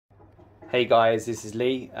Hey guys, this is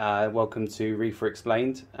Lee. Welcome to Reef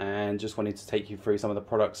Explained, and just wanted to take you through some of the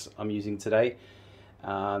products I'm using today.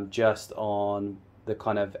 Just on the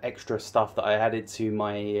kind of extra stuff that I added to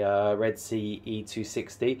my Red Sea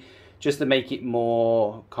E260, just to make it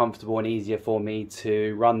more comfortable and easier for me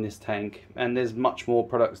to run this tank. And there's much more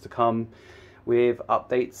products to come with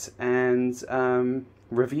updates and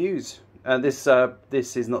reviews.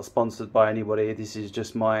 This is not sponsored by anybody. This is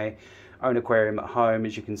just my own aquarium at home,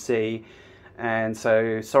 as you can see. And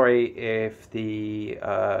so sorry if the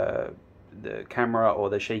camera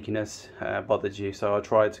or the shakiness bothered you, so I'll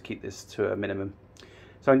try to keep this to a minimum.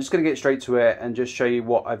 So I'm just going to get straight to it and just show you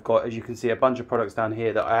what I've got. As you can see, a bunch of products down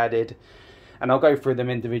here that I added, and I'll go through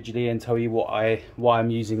them individually and tell you why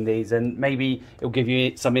I'm using these, and maybe it'll give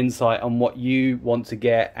you some insight on what you want to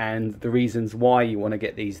get and the reasons why you want to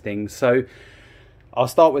get these things. So I'll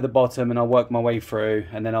start with the bottom and I'll work my way through,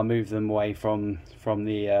 and then I'll move them away from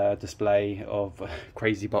the display of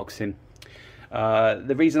crazy boxing.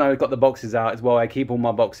 The reason I got the boxes out is, well, I keep all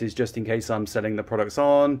my boxes just in case I'm selling the products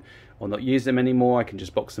on or not use them anymore. I can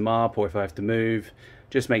just box them up, or if I have to move,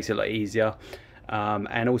 just makes it a lot easier.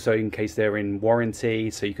 And also in case they're in warranty,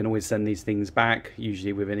 so you can always send these things back,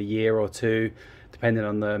 usually within a year or two, depending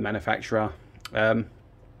on the manufacturer.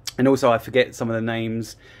 And also I forget some of the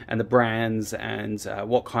names and the brands and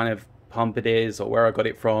what kind of pump it is or where I got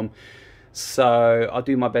it from. So I'll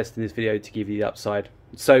do my best in this video to give you the upside.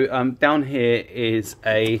 So down here is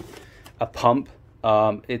a pump.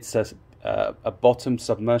 It's a bottom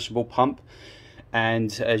submersible pump.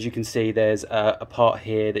 And as you can see, there's a part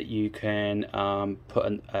here that you can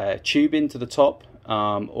put a tube into the top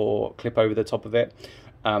or clip over the top of it.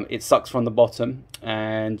 It sucks from the bottom,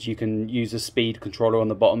 and you can use a speed controller on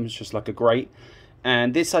the bottom. It's just like a grate.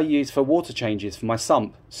 And this I use for water changes for my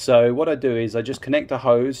sump. So what I do is I just connect a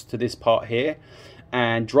hose to this part here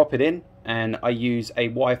and drop it in, and I use a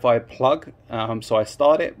Wi-Fi plug. So I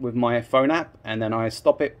start it with my phone app and then I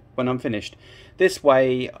stop it when I'm finished. This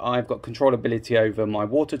way I've got controllability over my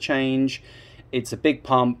water change. It's a big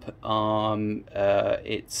pump.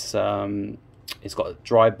 It's got a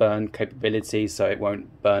dry burn capability, so it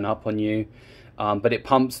won't burn up on you. But it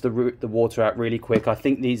pumps the water out really quick. I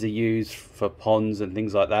think these are used for ponds and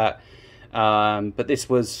things like that. But this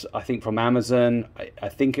was, I think, from Amazon. I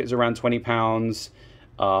think it was around £20.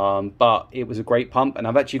 But it was a great pump, and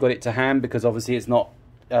I've actually got it to hand because obviously it's not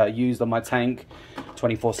used on my tank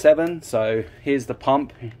 24/7. So here's the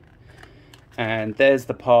pump, and there's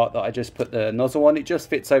the part that I just put the nozzle on. It just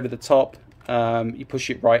fits over the top. You push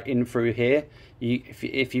it right in through here.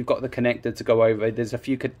 If you've got the connector to go over, there's a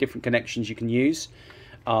few different connections you can use.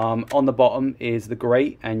 On the bottom is the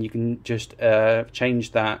grate, and you can just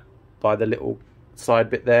change that by the little side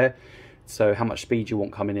bit there, so how much speed you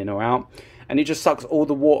want coming in or out. And it just sucks all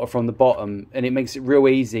the water from the bottom, and it makes it real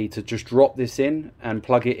easy to just drop this in and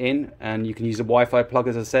plug it in. And you can use a Wi-Fi plug,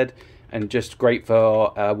 as I said, and just great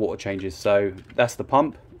for water changes. So that's the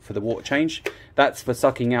pump for the water change. That's for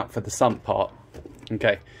sucking out for the sump part.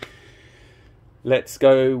 Okay, let's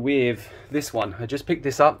go with this one. I just picked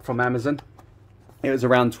this up from Amazon. It was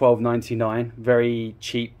around £12.99. Very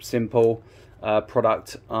cheap, simple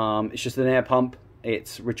product. It's just an air pump.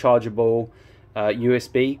 It's rechargeable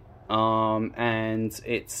USB, and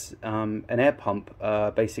it's an air pump,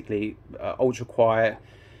 basically ultra quiet.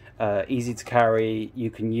 Easy to carry. You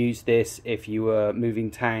can use this if you were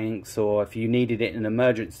moving tanks or if you needed it in an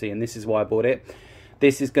emergency, and this is why I bought it.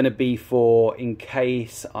 This is going to be for in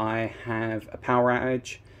case I have a power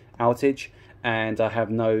outage and I have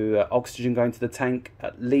no oxygen going to the tank.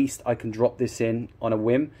 At least I can drop this in on a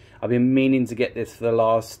whim. I've been meaning to get this for the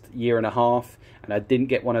last year and a half, and I didn't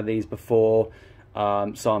get one of these before.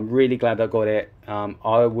 So I'm really glad I got it.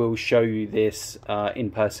 I will show you this in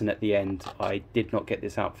person at the end. I did not get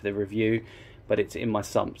this out for the review, but it's in my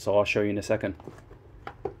sump, so I'll show you in a second.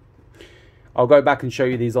 I'll go back and show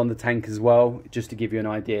you these on the tank as well, just to give you an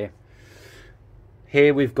idea.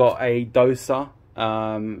 Here we've got a doser.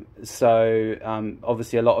 Obviously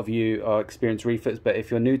a lot of you are experienced reefers, but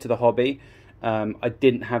if you're new to the hobby, I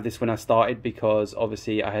didn't have this when I started because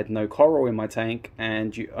obviously I had no coral in my tank,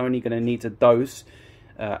 and you're only going to need to dose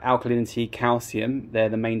alkalinity, calcium. They're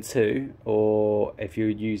the main two, or if you're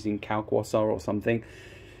using kalkwasser or something,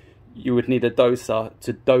 you would need a doser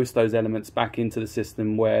to dose those elements back into the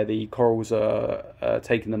system where the corals are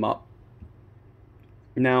taking them up.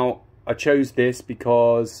 Now I chose this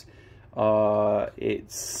because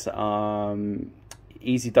it's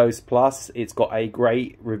Easy Dose Plus. It's got a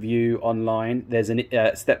great review online. There's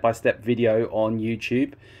a step-by-step video on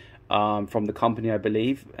YouTube from the company, I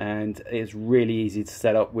believe, and it's really easy to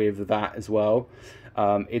set up with that as well.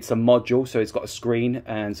 It's a module, so it's got a screen,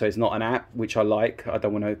 and so it's not an app, which I like. I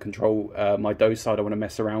don't want to control my dose, so I don't want to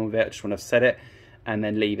mess around with it. I just want to set it and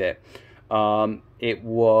then leave it. It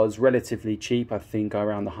was relatively cheap, I think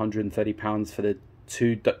around £130 for the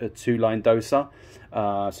two line doser,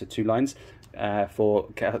 so 2 lines. For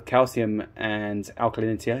calcium and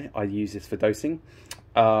alkalinity, I use this for dosing.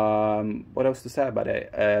 What else to say about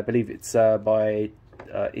it? I believe it's by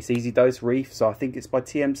it's Easy Dose Reef, so I think it's by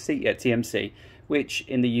TMC. Yeah, TMC, which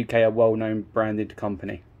in the UK are well-known branded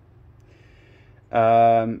company.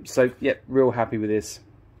 So yeah, real happy with this.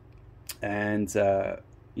 And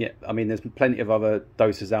yeah, I mean, there's plenty of other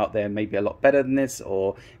dosers out there, maybe a lot better than this,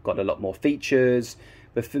 or got a lot more features.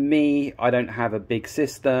 But for me, I don't have a big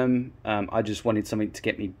system. I just wanted something to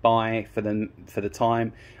get me by for the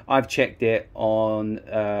time. I've checked it on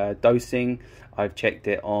dosing. I've checked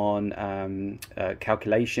it on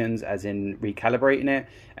calculations, as in recalibrating it,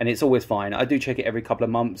 and it's always fine. I do check it every couple of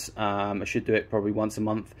months. I should do it probably once a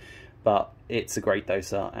month, but it's a great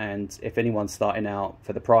doser. And if anyone's starting out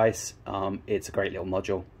for the price, it's a great little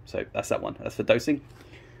module. So that's that one. That's for dosing.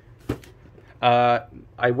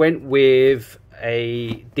 I went with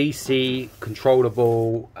a DC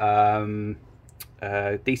controllable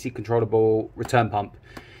return pump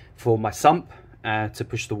for my sump to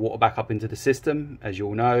push the water back up into the system. As you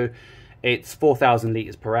all know, it's 4,000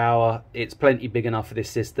 litres per hour. It's plenty big enough for this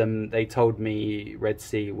system. They told me Red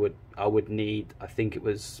Sea I would need, I think it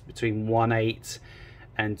was between 1.8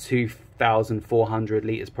 and 2,400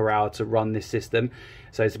 litres per hour to run this system.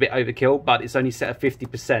 So it's a bit overkill, but it's only set at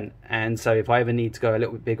 50%. And so if I ever need to go a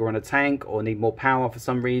little bit bigger on a tank or need more power for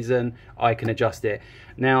some reason, I can adjust it.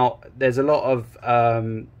 Now, there's a lot of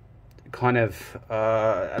a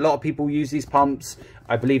lot of people use these pumps.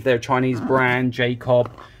 I believe they're a Chinese brand,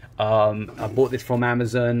 Jecod. I bought this from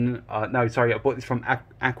Amazon. No, sorry, I bought this from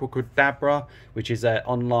Aquacadabra, which is an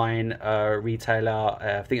online retailer.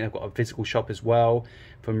 I think they've got a physical shop as well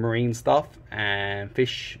for marine stuff and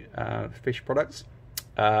fish products.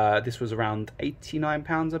 This was around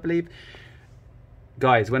 £89, I believe.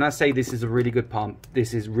 Guys, when I say this is a really good pump,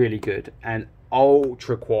 this is really good and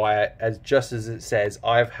ultra quiet, just as it says.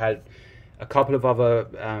 I've had a couple of other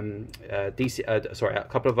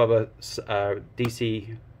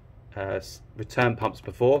DC return pumps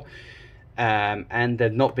before, and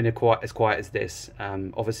they've not been as quiet as this.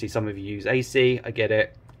 Obviously, some of you use AC, I get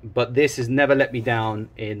it, but this has never let me down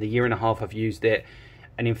in the year and a half I've used it.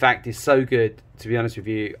 And in fact, it's so good, to be honest with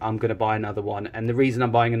you, I'm going to buy another one. And the reason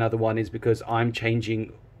I'm buying another one is because I'm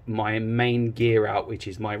changing my main gear out, which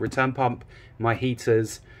is my return pump, my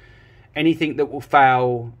heaters, anything that will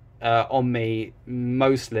fail on me,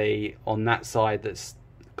 mostly on that side that's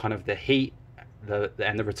kind of the heat,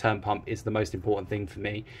 and the return pump is the most important thing for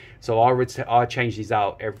me. So I change these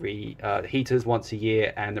out every heaters once a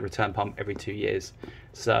year and the return pump every 2 years.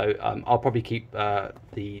 So I'll probably keep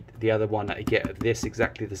the other one that I get of this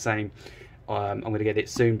exactly the same. I'm going to get it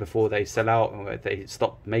soon before they sell out or if they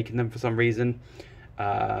stop making them for some reason.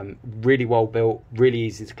 Really well built, really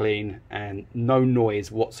easy to clean, and no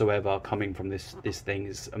noise whatsoever coming from this thing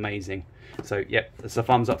is amazing. So yeah, it's a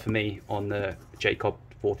thumbs up for me on the Jecod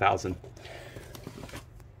 4000.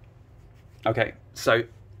 Okay, so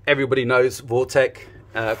everybody knows Vortech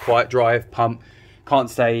quiet drive pump. Can't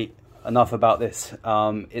say enough about this.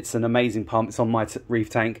 It's an amazing pump. It's on my reef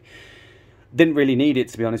tank. Didn't really need it,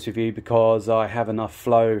 to be honest with you, because I have enough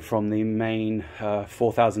flow from the main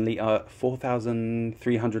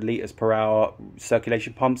 4,300 litres per hour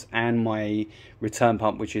circulation pumps and my return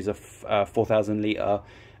pump, which is a 4,000 litre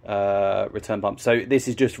return pump. So this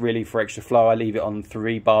is just really for extra flow. I leave it on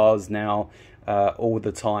 3 bars now all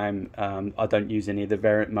the time. I don't use any of the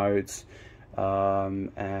variant modes,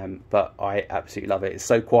 but I absolutely love it. It's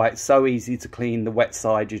so quiet, so easy to clean the wet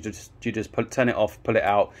side. You just turn it off, pull it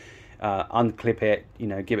out, unclip it, you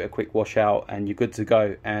know, give it a quick wash out, and you're good to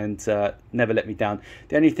go. And never let me down.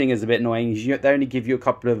 The only thing is a bit annoying is they only give you a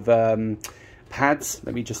couple of pads.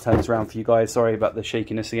 Let me just turn this around for you guys. Sorry about the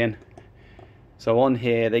shakiness again. So on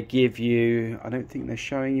here they give you, I don't think they're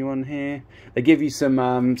showing you on here, they give you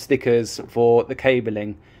some stickers for the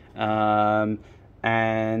cabling, yeah,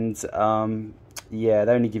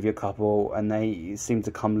 they only give you a couple, and they seem to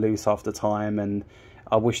come loose after time, and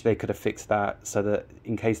I wish they could have fixed that so that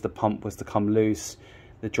in case the pump was to come loose,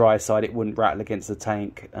 the dry side, it wouldn't rattle against the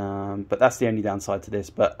tank. But that's the only downside to this.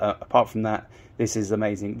 But apart from that, this is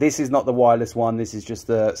amazing. This is not the wireless one. This is just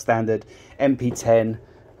the standard MP10,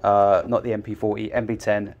 not the MP40,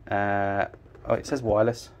 MP10. Oh, it says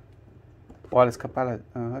wireless. Wireless Capella.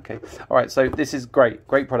 Oh, okay. All right, so this is great.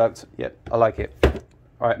 Great product. Yep, I like it.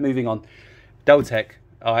 All right, moving on. Deltec.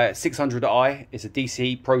 600i. It's a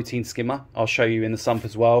DC protein skimmer. I'll show you in the sump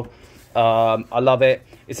as well. I love it.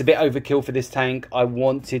 It's a bit overkill for this tank. I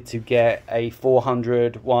wanted to get a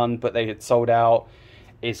 400 one, but they had sold out.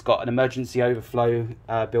 It's got an emergency overflow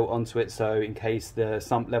built onto it, so in case the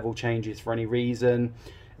sump level changes for any reason.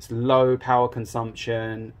 It's low power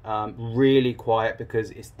consumption, really quiet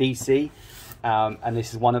because it's DC, and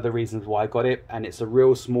this is one of the reasons why I got it. And it's a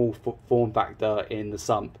real small form factor in the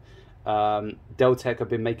sump. Deltec have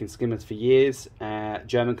been making skimmers for years,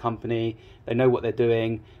 German company. They know what they're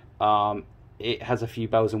doing. It has a few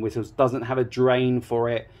bells and whistles. Doesn't have a drain for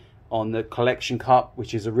it on the collection cup,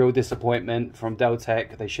 which is a real disappointment from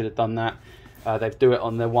Deltec. They should have done that. They do it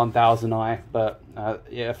on the 1000i, but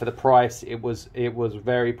yeah, for the price, it was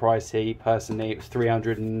very pricey. Personally, it was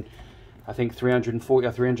 340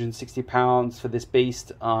 or 360 pounds for this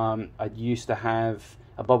beast. I used to have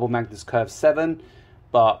a Bubble Magnus Curve 7,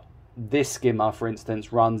 but this skimmer, for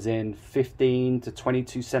instance, runs in 15 to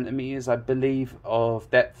 22 centimeters, I believe, of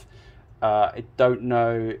depth. I don't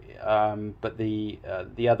know, but the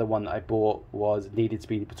other one that I bought needed to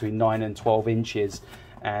be between 9 and 12 inches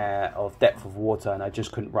of depth of water, and I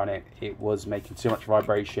just couldn't run it. It was making too much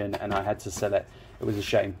vibration, and I had to sell it. It was a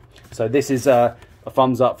shame. So this is a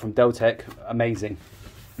thumbs up from Deltec. Amazing.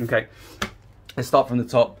 Okay, let's start from the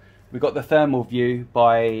top. We've got the thermal view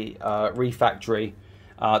by Reef.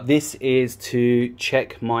 This is to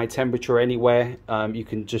check my temperature anywhere. You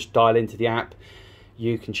can just dial into the app.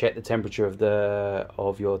 You can check the temperature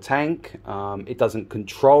of your tank. It doesn't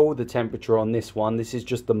control the temperature on this one. This is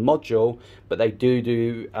just the module, but they do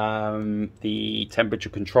the temperature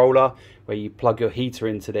controller, where you plug your heater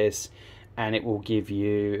into this, and it will give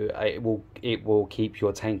you it will keep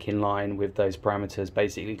your tank in line with those parameters,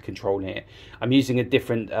 basically controlling it. I'm using a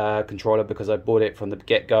different controller because I bought it from the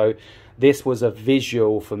get-go. This was a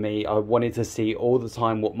visual for me. I wanted to see all the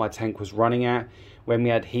time what my tank was running at. When we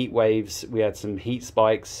had heat waves, we had some heat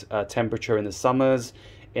spikes, temperature in the summers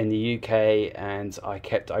in the UK, and I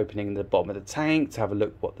kept opening the bottom of the tank to have a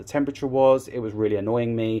look what the temperature was. It was really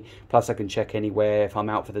annoying me. Plus, I can check anywhere. If I'm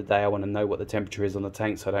out for the day, I want to know what the temperature is on the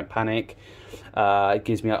tank so I don't panic. It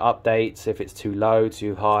gives me updates if it's too low,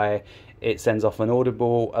 too high. It sends off an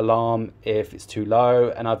audible alarm if it's too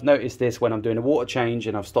low. And I've noticed this when I'm doing a water change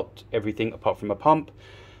and I've stopped everything apart from a pump,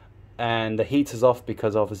 and the heater's off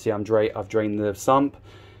because obviously I've drained the sump.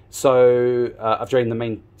 So I've drained the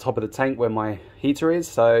main top of the tank where my heater is.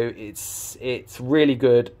 So it's really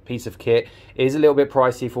good piece of kit. It is a little bit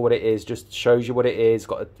pricey for what it is. Just shows you what it is.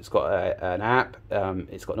 It's got an app.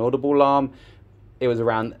 It's got an audible alarm. It was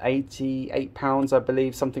around £88, I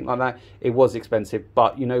believe, something like that. It was expensive,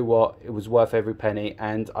 but you know what? It was worth every penny,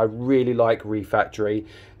 and I really like Reef.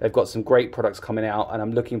 They've got some great products coming out, and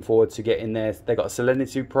I'm looking forward to getting there. They've got a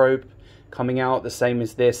salinity probe coming out, the same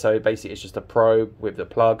as this. So basically, it's just a probe with the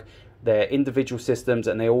plug. They're individual systems,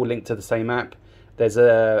 and they all link to the same app. There's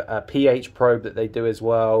a pH probe that they do as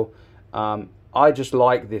well. I just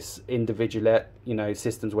like this individual,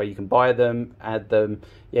 systems where you can buy them, add them.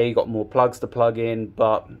 Yeah, you got more plugs to plug in,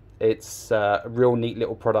 but it's a real neat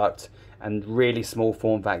little product and really small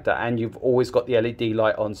form factor. And you've always got the LED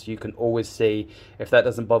light on, so you can always see. If that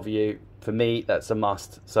doesn't bother you, for me, that's a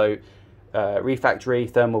must. So Reef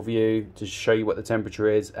thermal view to show you what the temperature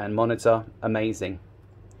is and monitor. Amazing.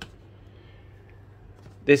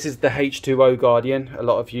 This is the H20 Guardian. A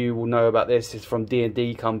lot of you will know about this. It's from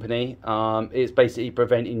D&D company. It's basically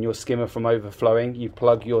preventing your skimmer from overflowing. You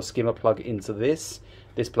plug your skimmer plug into this.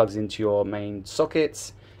 This plugs into your main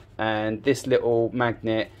sockets, and this little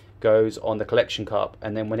magnet goes on the collection cup.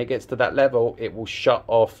 And then when it gets to that level, it will shut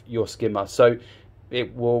off your skimmer. So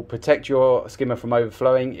it will protect your skimmer from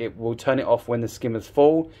overflowing. It will turn it off when the skimmer's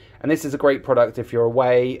full. And this is a great product if you're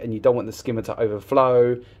away and you don't want the skimmer to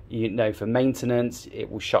overflow. For maintenance,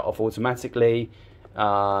 it will shut off automatically.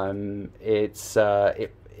 It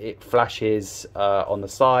flashes on the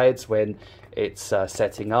sides when it's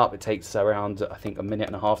setting up. It takes around, I think, 1.5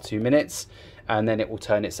 minutes, 2 minutes, and then it will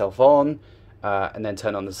turn itself on and then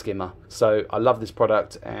turn on the skimmer. So I love this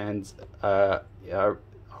product, and I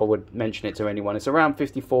would mention it to anyone. It's around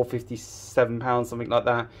 £54, £57, something like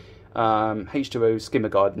that. H20 Skimmer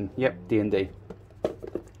Garden. Yep, D&D.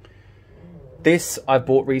 This I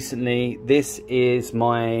bought recently. This is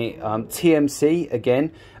my TMC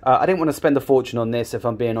again. I didn't want to spend a fortune on this, if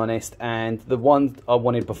I'm being honest. And the one I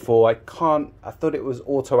wanted before, I thought it was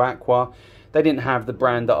Auto Aqua. They didn't have the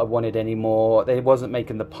brand that I wanted anymore. They wasn't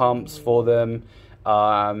making the pumps for them.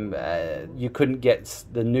 You couldn't get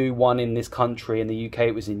the new one in this country. In the UK,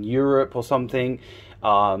 it was in Europe or something.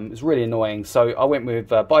 It was really annoying. So I went with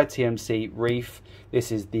by TMC Reef.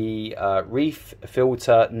 This is the Reef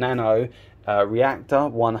Filter Nano Reactor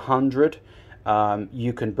 100.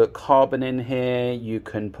 You can put carbon in here, you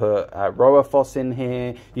can put Roaphos in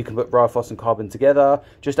here, you can put Roaphos and carbon together.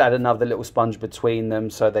 Just add another little sponge between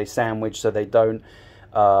them so they sandwich, so they don't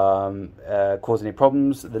cause any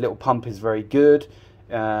problems. The little pump is very good.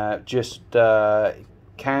 Not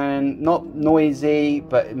noisy,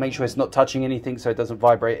 but make sure it's not touching anything so it doesn't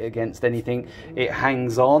vibrate against anything. It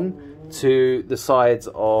hangs on to the sides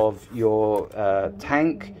of your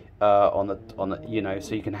tank. On the you know,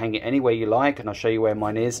 so you can hang it anywhere you like, and I'll show you where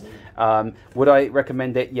mine is. Would I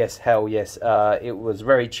recommend it? Yes, hell yes. It was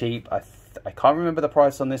very cheap. I can't remember the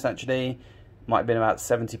price on this actually. Might have been about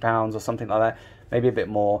 £70 or something like that, maybe a bit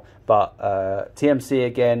more. But TMC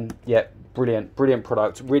again, yeah, brilliant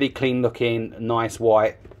product. Really clean looking, nice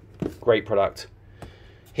white, great product.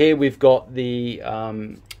 Here we've got the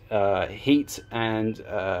heat and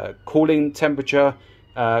cooling temperature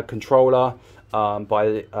controller. I bought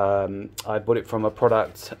it from a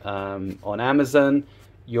product on Amazon.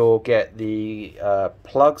 You'll get the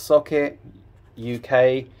plug socket,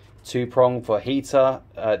 UK 2-prong for heater,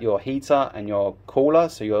 your heater and your cooler,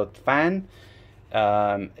 so your fan.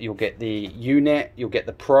 You'll get the unit, you'll get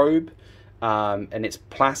the probe, and it's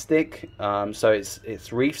plastic, so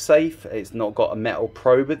it's reef safe. It's not got a metal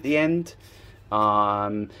probe at the end.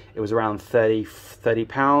 It was around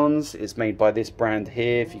 £30. It's made by this brand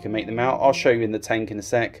here, if you can make them out. I'll show you in the tank in a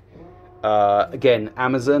sec. Again,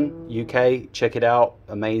 Amazon UK, check it out,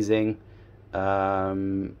 amazing.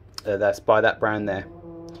 That's by that brand there,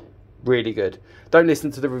 really good. Don't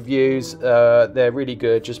listen to the reviews, they're really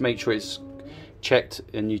good. Just make sure it's checked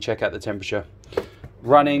and you check out the temperature.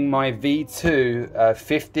 Running my V2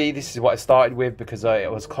 50. This is what I started with because it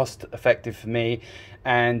was cost effective for me,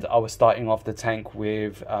 and I was starting off the tank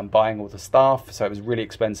with buying all the stuff, so it was really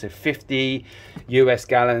expensive. 50 US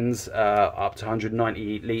gallons, up to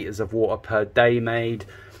 190 litres of water per day made.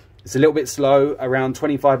 It's a little bit slow, around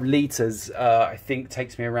 25 litres. I think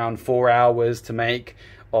takes me around 4 hours to make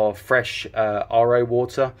of fresh RO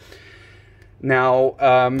water. Now,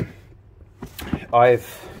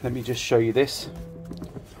 let me just show you this.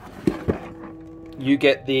 You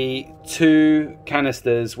get the 2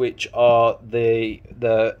 canisters, which are the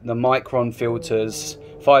micron filters,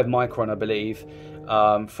 5 micron I believe,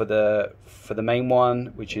 for the main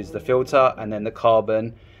one, which is the filter, and then the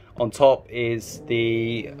carbon. On top is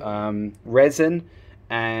the resin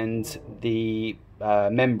and the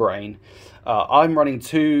membrane. I'm running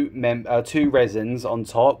two resins on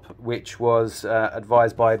top, which was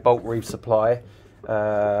advised by Bulk Reef Supply.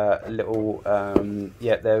 Yeah,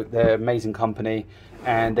 they're an amazing company,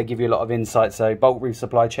 and they give you a lot of insight. So Bulk Reef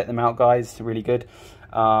Supply, check them out guys, they're really good.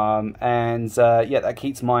 Yeah, that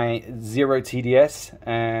keeps my 0 TDS,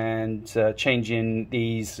 and changing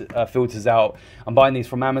these filters out. I'm buying these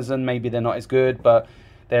from Amazon. Maybe they're not as good, but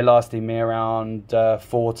they're lasting me around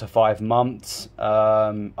 4 to 5 months.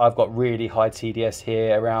 I've got really high TDS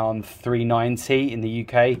here, around 390 in the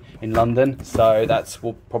UK, in London, so that's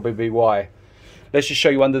will probably be why. Let's just show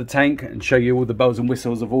you under the tank and show you all the bells and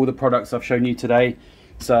whistles of all the products I've shown you today.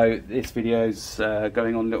 So this video's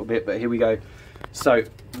going on a little bit, but here we go. So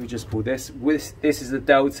we just pull this. This is the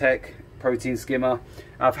Deltec protein skimmer.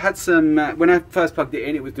 I've had some, when I first plugged it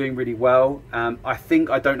in, it was doing really well. I think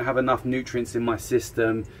I don't have enough nutrients in my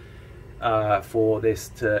system for this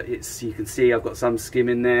to, you can see I've got some skim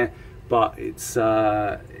in there, but it's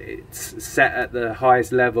set at the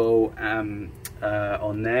highest level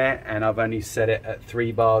on there, and I've only set it at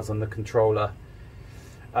 3 bars on the controller.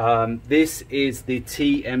 This is the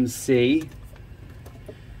TMC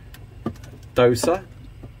doser.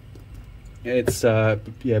 It's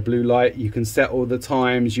yeah, blue light. You can set all the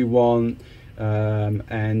times you want,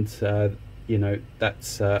 and you know,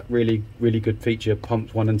 that's really good feature,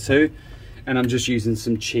 pumps 1 and 2, and I'm just using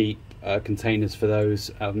some cheap containers for those.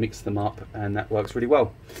 I've mixed them up, and that works really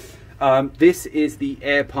well. This is the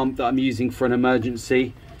air pump that I'm using for an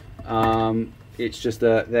emergency. It's just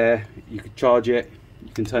there, you can charge it,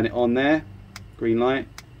 you can turn it on there, green light,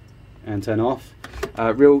 and turn off.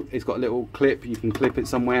 It's got a little clip, you can clip it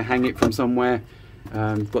somewhere, hang it from somewhere.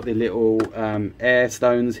 Got the little air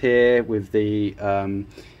stones here with the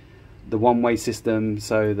one-way system,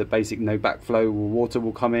 so the basic no backflow, water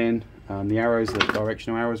will come in. The arrows, the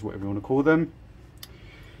directional arrows, whatever you want to call them.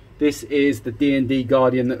 This is the D&D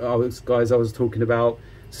Guardian that I was talking about.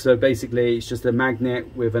 So basically it's just a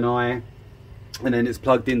magnet with an eye, and then it's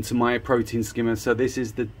plugged into my protein skimmer. So this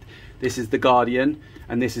is the This is the Guardian,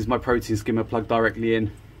 and this is my protein skimmer plugged directly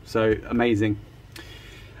in. So amazing.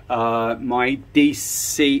 My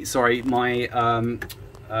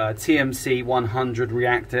TMC 100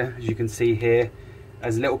 reactor, as you can see here,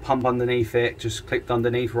 has a little pump underneath it, just clipped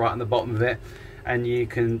underneath right on the bottom of it, and you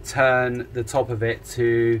can turn the top of it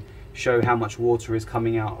to show how much water is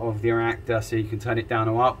coming out of the reactor, so you can turn it down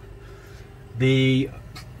or up. The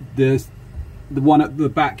one at the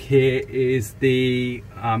back here is the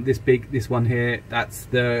this one here, that's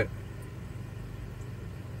the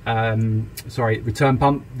return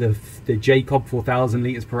pump, the Jecod 4,000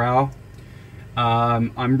 liters per hour.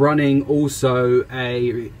 I'm running also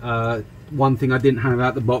a one thing I didn't have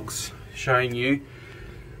out the box showing you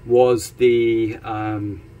was the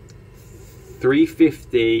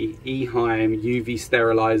 350 Eheim UV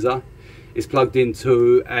sterilizer. It's plugged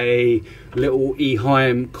into a little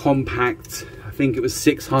Eheim compact, I think it was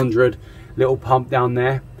 600 little pump down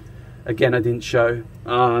there. Again, I didn't show.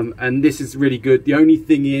 And this is really good. The only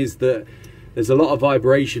thing is that there's a lot of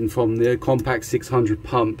vibration from the compact 600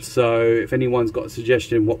 pump. So if anyone's got a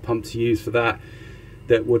suggestion what pump to use for that,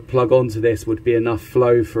 that would plug onto this, would be enough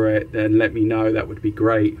flow for it, then let me know. That would be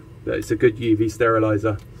great. But it's a good UV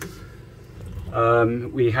sterilizer.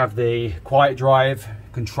 We have the quiet drive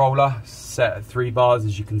controller set at 3 bars,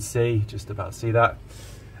 as you can see, just about to see that.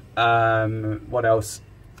 What else?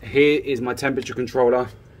 Here is my temperature controller.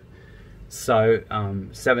 So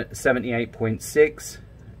 78.6,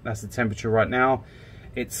 that's the temperature right now.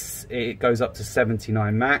 It goes up to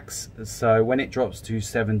 79 max. So when it drops to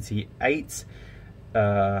 78,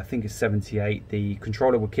 I think it's 78, the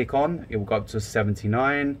controller will kick on. It will go up to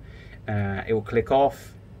 79. It will click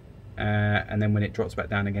off, and then when it drops back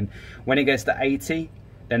down again, when it gets to 80,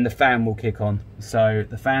 then the fan will kick on. So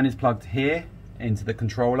the fan is plugged here into the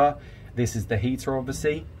controller. This is the heater,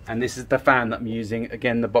 obviously, and this is the fan that I'm using.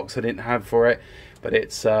 Again, the box I didn't have for it, but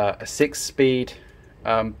it's a 6-speed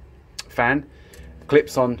fan.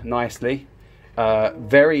 Clips on nicely.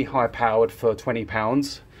 Very high powered for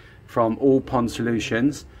 £20 from All Pond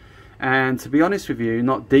Solutions. And to be honest with you,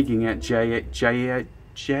 not digging at JHL.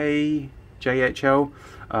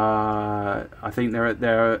 I think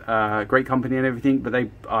they're a great company and everything, but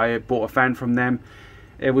I bought a fan from them.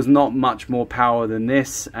 It was not much more power than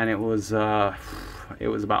this, and it was about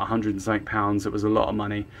 100 and something pounds. It was a lot of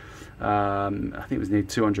money. I think it was nearly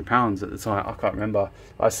 £200 at the time. I can't remember.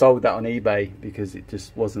 I sold that on eBay because it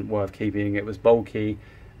just wasn't worth keeping. It was bulky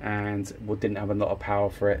and didn't have a lot of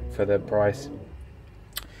power for it for the price.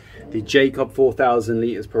 The Jecod 4,000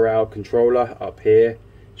 liters per hour controller up here,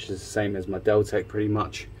 which is the same as my Deltec pretty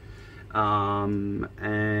much. And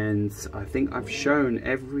I think I've shown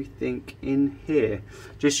everything in here,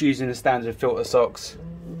 just using the standard filter socks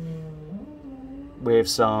with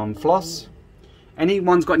some floss.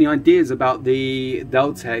 Anyone's got any ideas about the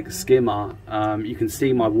Deltec skimmer? You can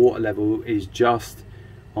see my water level is just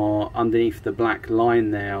underneath the black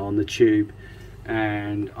line there on the tube,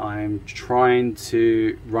 and I'm trying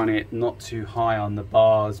to run it not too high on the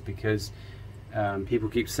bars because people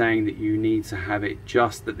keep saying that you need to have it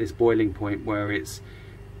just at this boiling point where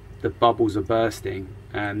the bubbles are bursting,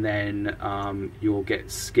 and then you'll get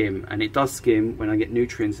skim. And it does skim when I get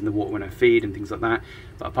nutrients in the water when I feed and things like that,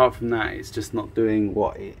 but apart from that it's just not doing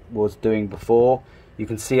what it was doing before. You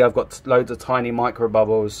can see I've got loads of tiny micro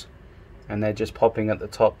bubbles and they're just popping at the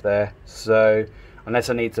top there. So unless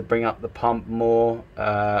I need to bring up the pump more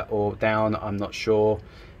or down, I'm not sure.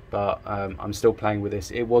 But I'm still playing with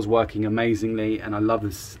this. It was working amazingly, and I love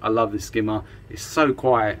this. I love this skimmer. It's so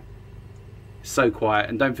quiet, so quiet.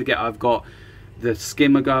 And don't forget, I've got the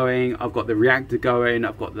skimmer going. I've got the reactor going.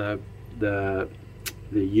 I've got the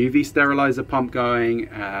UV sterilizer pump going.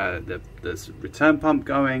 The return pump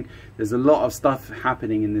going. There's a lot of stuff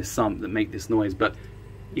happening in this sump that make this noise, but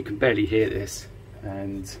you can barely hear this.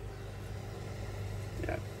 And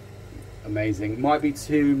yeah, amazing. Might be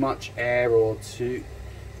too much air or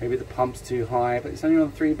maybe the pump's too high, but it's only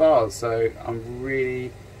on 3 bars, so I'm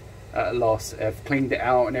really at a loss. I've cleaned it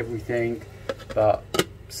out and everything, but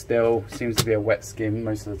still seems to be a wet skim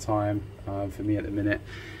most of the time for me at the minute.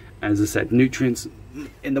 And as I said, nutrients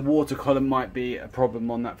in the water column might be a problem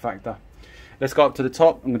on that factor. Let's go up to the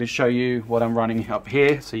top. I'm going to show you what I'm running up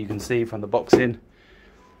here so you can see from the box in.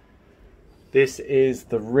 This is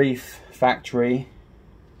the Reef factory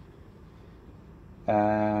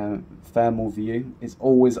thermal view. It's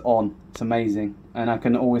always on. It's amazing, and I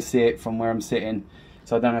can always see it from where I'm sitting,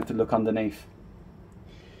 so I don't have to look underneath.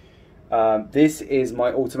 This is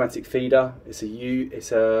my automatic feeder. It's a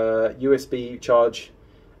USB charge,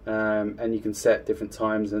 and you can set different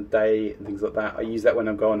times and day and things like that. I use that when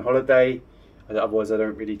I go on holiday. Otherwise I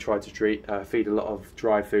don't really try to feed a lot of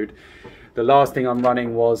dry food. The last thing I'm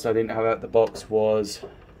running was, I didn't have out the box, was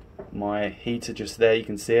my heater just there, you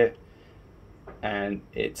can see it. And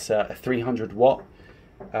it's a 300 watt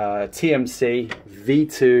TMC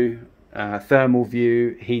V2 thermal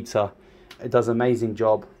view heater. It does an amazing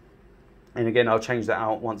job. And again, I'll change that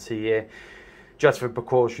out once a year, just for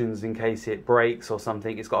precautions in case it breaks or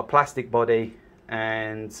something. It's got a plastic body,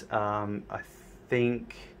 and I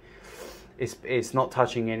think it's not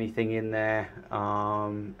touching anything in there,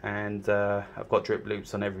 and I've got drip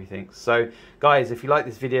loops on everything. So guys, if you like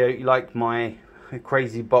this video, you like my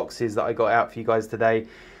crazy boxes that I got out for you guys today,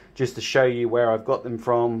 just to show you where I've got them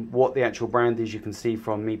from, what the actual brand is, you can see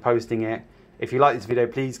from me posting it. If you like this video,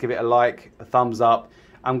 please give it a like, a thumbs up.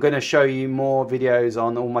 I'm going to show you more videos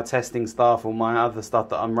on all my testing stuff, all my other stuff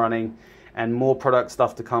that I'm running, and more product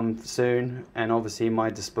stuff to come soon, and obviously my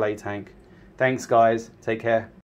display tank. Thanks guys, take care.